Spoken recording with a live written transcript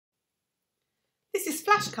This is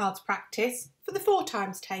flashcards practice for the 4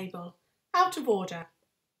 times table, out of order.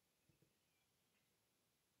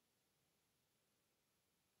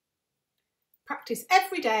 Practice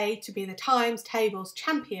every day to be the times tables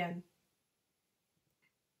champion.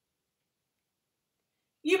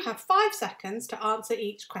 You have 5 seconds to answer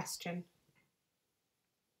each question.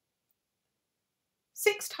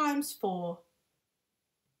 6 times 4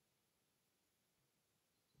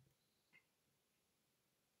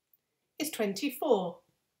 is 24.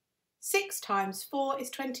 6 times 4 is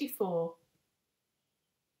 24.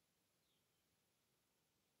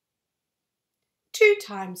 2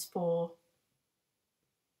 times 4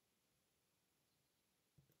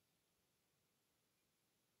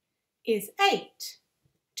 is 8.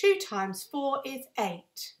 2 times 4 is 8.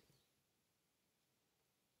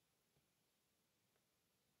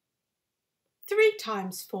 3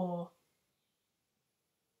 times 4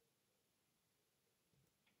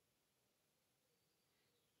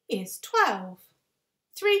 is 12.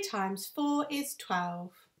 3 times 4 is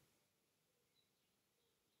 12.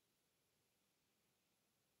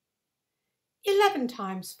 11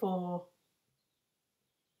 times 4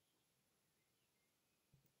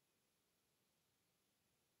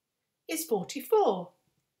 is 44.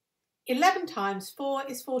 11 times 4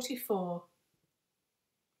 is 44.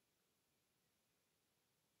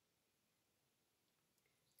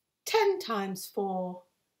 10 times 4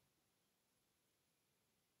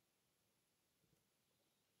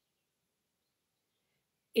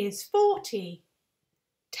 is 40.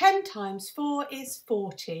 10 times 4 is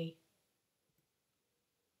 40.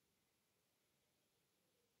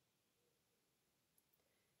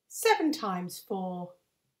 7 times 4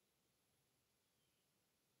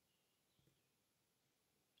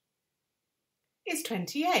 is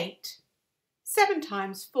 28. 7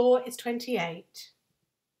 times 4 is 28.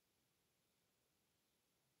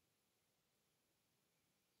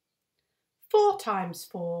 4 times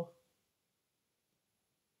 4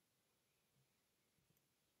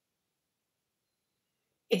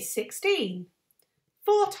 is 16.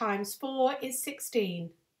 4 times 4 is 16.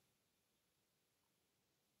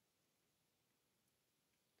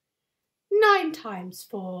 9 times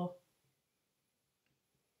 4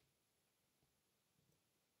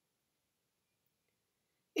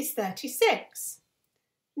 is 36.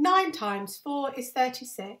 9 times 4 is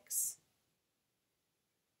 36.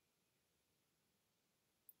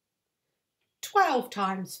 12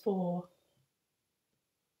 times 4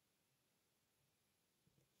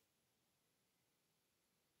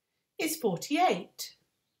 is 48.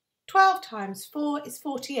 12 times 4 is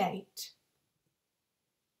 48.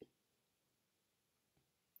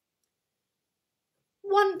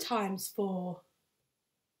 1 times 4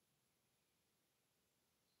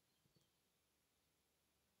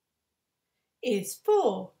 is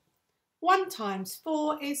 4. 1 times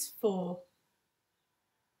 4 is 4.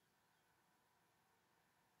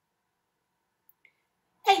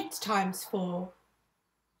 8 times 4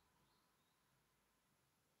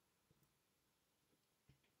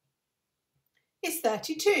 is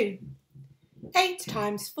 32. 8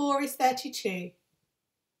 times 4 is 32.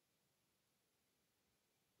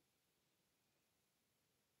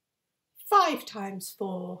 5 times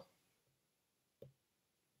 4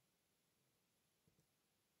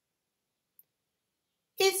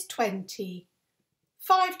 is 20.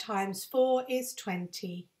 5 times 4 is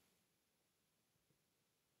 20.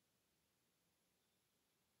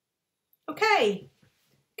 Okay,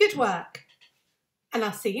 good work, and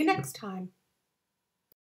I'll see you next time.